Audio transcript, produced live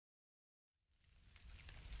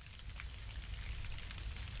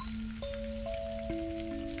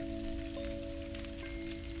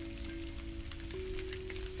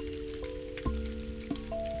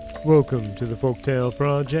Welcome to the Folktale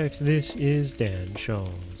Project. This is Dan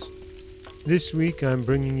Shawls. This week I'm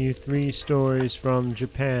bringing you 3 stories from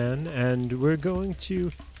Japan, and we're going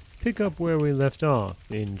to pick up where we left off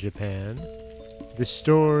in Japan. The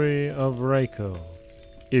story of Raiko.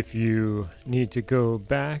 If you need to go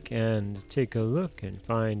back and take a look and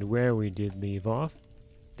find where we did leave off,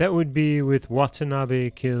 that would be with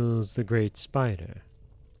Watanabe kills the Great Spider.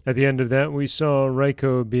 At the end of that, we saw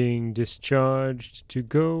Raiko being discharged to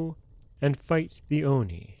go and fight the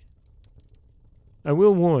Oni. I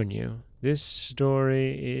will warn you, this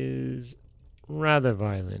story is rather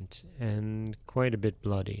violent and quite a bit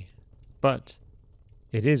bloody. But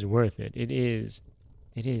it is worth it. It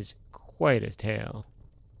is quite a tale.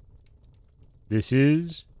 This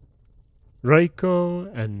is Raiko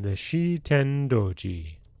and the Shi-Ten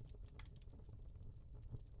Doji.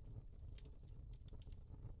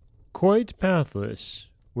 Quite pathless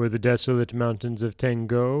were the desolate mountains of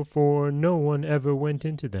Tengo, for no one ever went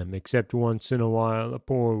into them except once in a while a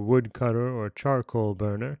poor woodcutter or charcoal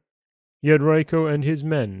burner. Yet Raiko and his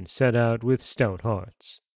men set out with stout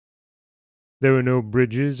hearts. There were no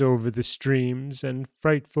bridges over the streams, and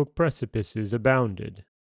frightful precipices abounded.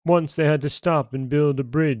 Once they had to stop and build a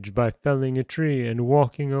bridge by felling a tree and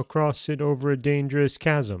walking across it over a dangerous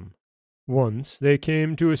chasm. Once they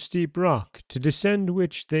came to a steep rock, to descend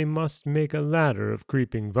which they must make a ladder of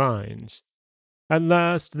creeping vines. At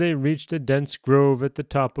last they reached a dense grove at the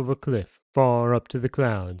top of a cliff, far up to the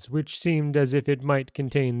clouds, which seemed as if it might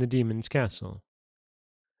contain the demon's castle.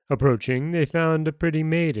 Approaching, they found a pretty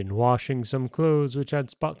maiden washing some clothes which had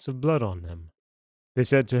spots of blood on them. They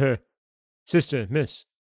said to her, "Sister, miss,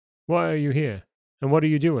 why are you here, and what are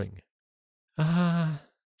you doing?" "Ah,"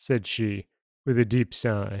 said she, with a deep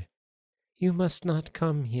sigh, "you must not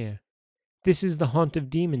come here. This is the haunt of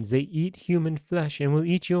demons. They eat human flesh and will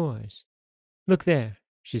eat yours. Look there,"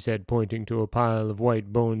 she said, pointing to a pile of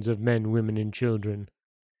white bones of men, women, and children.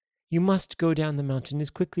 "You must go down the mountain as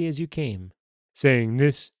quickly as you came." Saying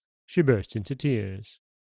this, she burst into tears.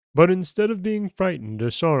 But instead of being frightened or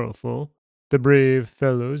sorrowful, the brave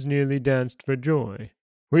fellows nearly danced for joy.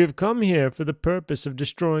 "We have come here for the purpose of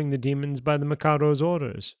destroying the demons by the Mikado's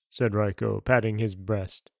orders," said Raiko, patting his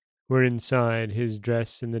breast, where inside his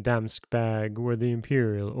dress in the damask bag were the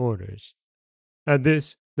imperial orders. At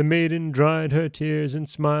this, the maiden dried her tears and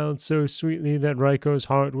smiled so sweetly that Raiko's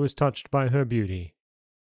heart was touched by her beauty.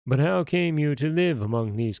 "But how came you to live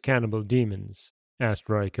among these cannibal demons?" asked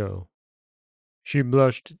Raiko. She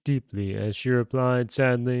blushed deeply as she replied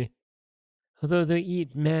sadly, "Although they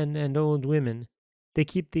eat men and old women, they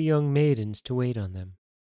keep the young maidens to wait on them."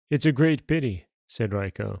 "It's a great pity," said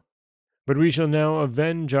Raiko. "But we shall now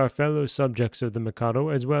avenge our fellow subjects of the Mikado,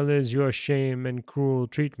 as well as your shame and cruel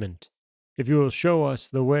treatment, if you will show us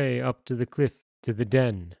the way up to the cliff to the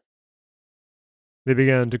den." They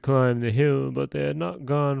began to climb the hill, but they had not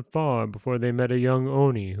gone far before they met a young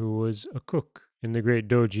Oni who was a cook in the great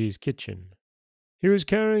Doji's kitchen. He was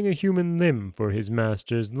carrying a human limb for his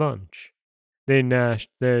master's lunch. They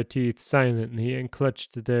gnashed their teeth silently and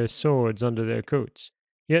clutched their swords under their coats.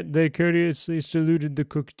 Yet they courteously saluted the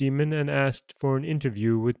cook demon and asked for an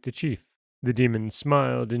interview with the chief. The demon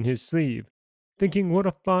smiled in his sleeve, thinking what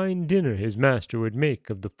a fine dinner his master would make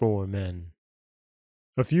of the 4 men.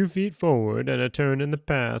 A few feet forward and a turn in the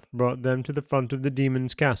path brought them to the front of the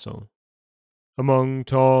demon's castle. Among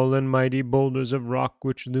tall and mighty boulders of rock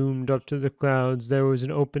which loomed up to the clouds there was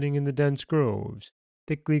an opening in the dense groves,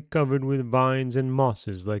 thickly covered with vines and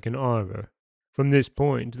mosses like an arbor. From this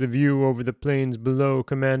point the view over the plains below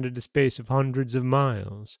commanded a space of hundreds of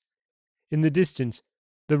miles. In the distance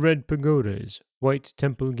the red pagodas, white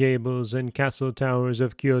temple gables, and castle towers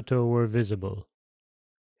of Kyoto were visible.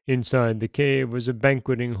 Inside the cave was a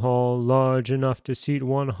banqueting hall large enough to seat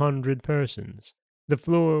 100 persons. The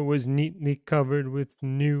floor was neatly covered with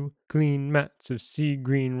new, clean mats of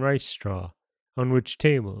sea-green rice straw, on which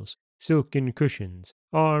tables, silken cushions,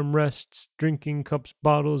 arm rests, drinking cups,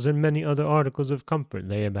 bottles, and many other articles of comfort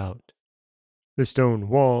lay about. The stone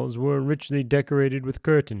walls were richly decorated with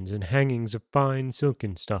curtains and hangings of fine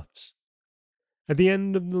silken stuffs. At the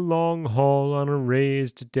end of the long hall on a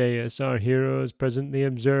raised dais our heroes presently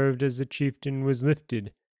observed as the chieftain was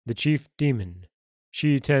lifted, the chief demon,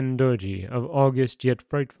 Shi-Ten Doji, of august yet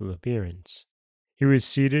frightful appearance. He was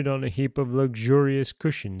seated on a heap of luxurious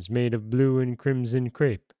cushions made of blue and crimson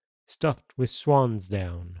crepe, stuffed with swan's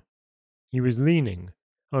down. He was leaning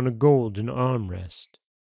on a golden armrest.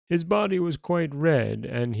 His body was quite red,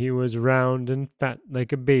 and he was round and fat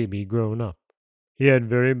like a baby grown up. He had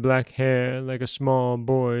very black hair like a small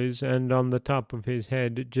boy's, and on the top of his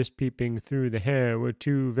head, just peeping through the hair, were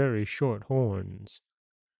two very short horns.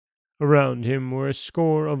 Around him were a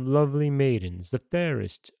score of lovely maidens, the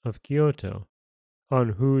fairest of Kyoto, on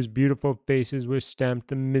whose beautiful faces was stamped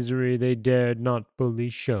the misery they dared not fully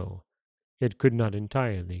show, yet could not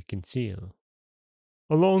entirely conceal.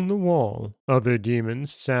 Along the wall, other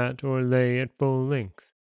demons sat or lay at full length,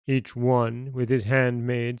 each one with his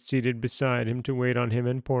handmaid seated beside him to wait on him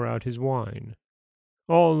and pour out his wine.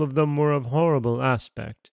 All of them were of horrible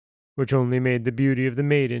aspect, which only made the beauty of the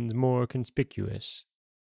maidens more conspicuous.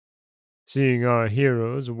 Seeing our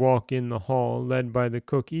heroes walk in the hall led by the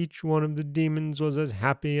cook, each one of the demons was as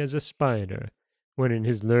happy as a spider, when in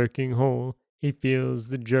his lurking hole he feels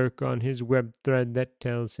the jerk on his web thread that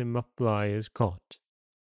tells him a fly is caught.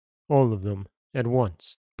 All of them, at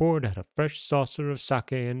once, poured out a fresh saucer of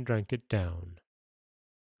sake and drank it down.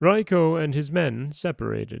 Raiko and his men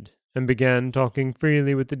separated, and began talking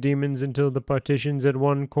freely with the demons until the partitions at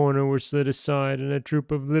one corner were slid aside and a troop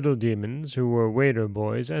of little demons, who were waiter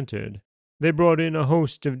boys, entered. They brought in a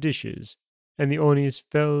host of dishes, and the Onis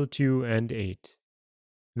fell to and ate.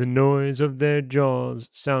 The noise of their jaws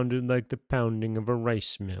sounded like the pounding of a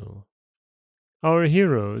rice mill. Our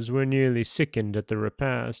heroes were nearly sickened at the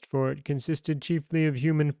repast, for it consisted chiefly of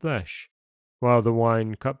human flesh, while the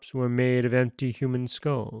wine cups were made of empty human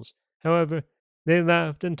skulls. However, they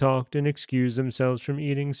laughed and talked and excused themselves from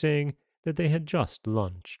eating, saying that they had just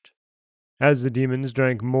lunched. As the demons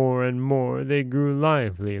drank more and more, they grew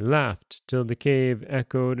lively, laughed till the cave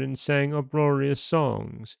echoed, and sang uproarious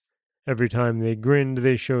songs. Every time they grinned,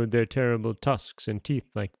 they showed their terrible tusks and teeth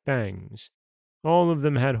like fangs. All of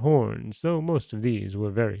them had horns, though most of these were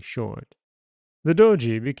very short. The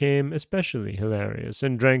Doji became especially hilarious,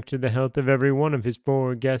 and drank to the health of every one of his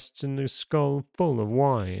 4 guests in a skull full of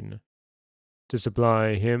wine. To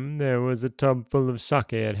supply him there was a tub full of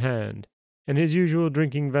sake at hand, and his usual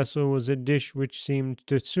drinking vessel was a dish which seemed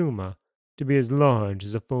to Suma to be as large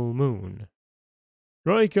as a full moon.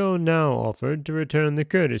 Raiko now offered to return the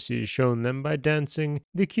courtesies shown them by dancing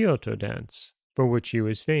the Kyoto dance, for which he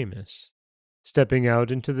was famous. Stepping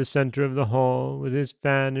out into the center of the hall, with his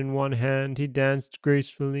fan in one hand, he danced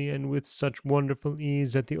gracefully and with such wonderful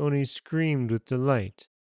ease that the Onis screamed with delight,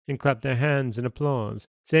 and clapped their hands in applause,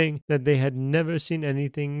 saying that they had never seen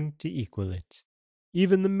anything to equal it.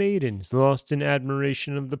 Even the maidens, lost in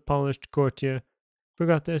admiration of the polished courtier,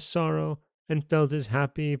 forgot their sorrow and felt as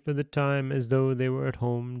happy for the time as though they were at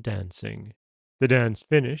home dancing. The dance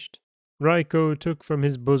finished, Raiko took from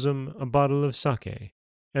his bosom a bottle of sake,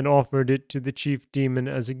 and offered it to the chief demon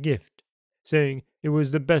as a gift, saying it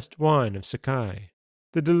was the best wine of Sakai.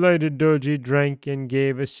 The delighted Doji drank and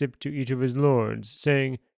gave a sip to each of his lords,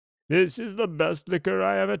 saying, "This is the best liquor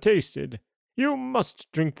I ever tasted. You must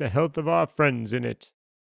drink the health of our friends in it."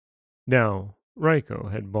 Now, Raiko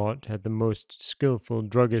had bought at the most skilful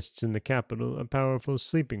druggist's in the capital a powerful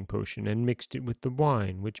sleeping potion and mixed it with the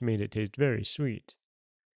wine, which made it taste very sweet.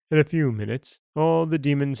 In a few minutes all the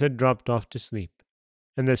demons had dropped off to sleep,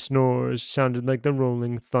 and their snores sounded like the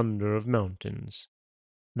rolling thunder of mountains.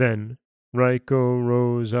 Then Raiko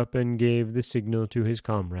rose up and gave the signal to his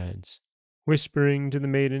comrades. Whispering to the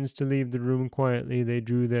maidens to leave the room quietly, they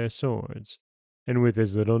drew their swords, and with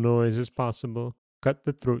as little noise as possible, cut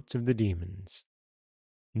the throats of the demons.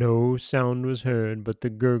 No sound was heard but the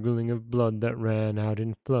gurgling of blood that ran out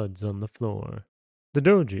in floods on the floor. The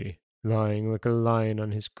Doji, lying like a lion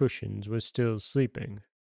on his cushions, was still sleeping,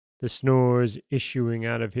 the snores issuing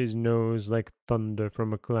out of his nose like thunder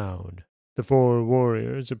from a cloud. The 4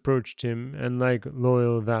 warriors approached him, and like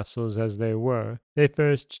loyal vassals as they were, they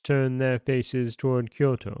first turned their faces toward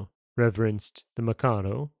Kyoto, reverenced the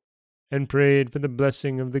Mikado, and prayed for the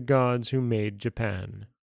blessing of the gods who made Japan.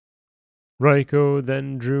 Raiko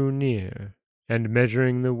then drew near, and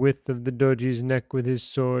measuring the width of the Doji's neck with his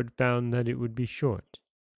sword, found that it would be short.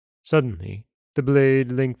 Suddenly the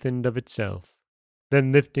blade lengthened of itself.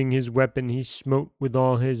 Then lifting his weapon, he smote with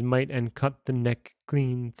all his might and cut the neck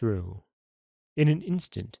clean through. In an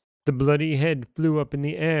instant the bloody head flew up in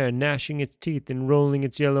the air, gnashing its teeth and rolling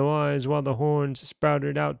its yellow eyes, while the horns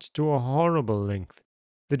sprouted out to a horrible length,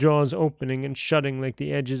 the jaws opening and shutting like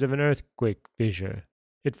the edges of an earthquake fissure.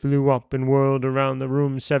 It flew up and whirled around the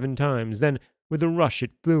room 7 times. Then, with a rush,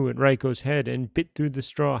 it flew at Raiko's head and bit through the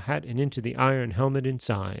straw hat and into the iron helmet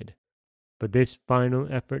inside. But this final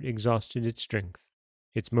effort exhausted its strength.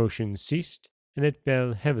 Its motion ceased, and it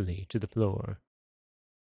fell heavily to the floor.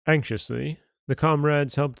 Anxiously, the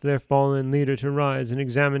comrades helped their fallen leader to rise and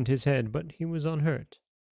examined his head, but he was unhurt.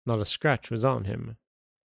 Not a scratch was on him.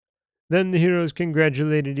 Then the heroes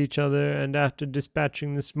congratulated each other, and after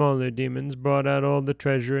dispatching the smaller demons, brought out all the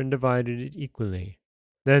treasure and divided it equally.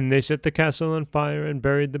 Then they set the castle on fire and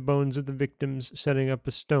buried the bones of the victims, setting up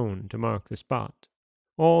a stone to mark the spot.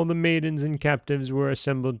 All the maidens and captives were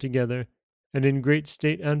assembled together, and in great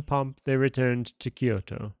state and pomp they returned to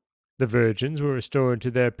Kyoto. The virgins were restored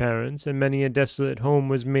to their parents, and many a desolate home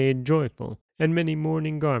was made joyful, and many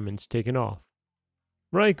mourning garments taken off.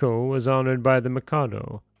 Raiko was honored by the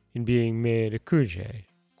Mikado in being made a kuje,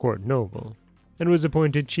 court noble, and was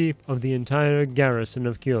appointed chief of the entire garrison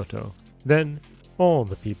of Kyoto. Then all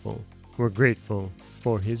the people were grateful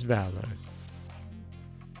for his valor.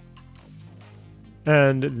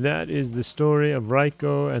 And that is the story of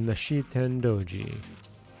Raiko and the Shi-Ten Doji.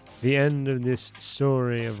 The end of this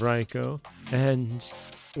story of Raiko, and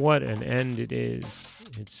what an end it is.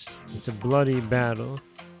 It's a bloody battle,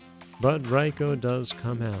 but Raiko does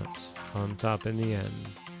come out on top in the end,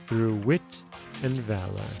 through wit and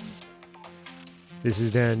valor. This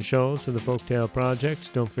is Dan Scholes for the Folktale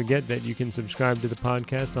Project. Don't forget that you can subscribe to the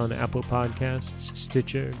podcast on Apple Podcasts,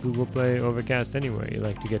 Stitcher, Google Play, Overcast, anywhere you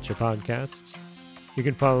like to get your podcasts. You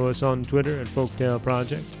can follow us on Twitter at Folktale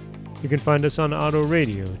Project. You can find us on Auto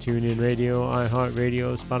Radio, TuneIn Radio,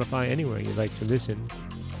 iHeartRadio, Spotify, anywhere you like to listen.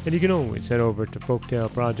 And you can always head over to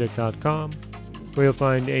folktaleproject.com, where you'll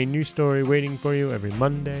find a new story waiting for you every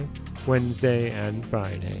Monday, Wednesday, and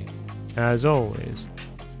Friday. As always,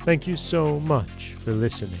 thank you so much for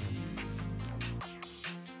listening.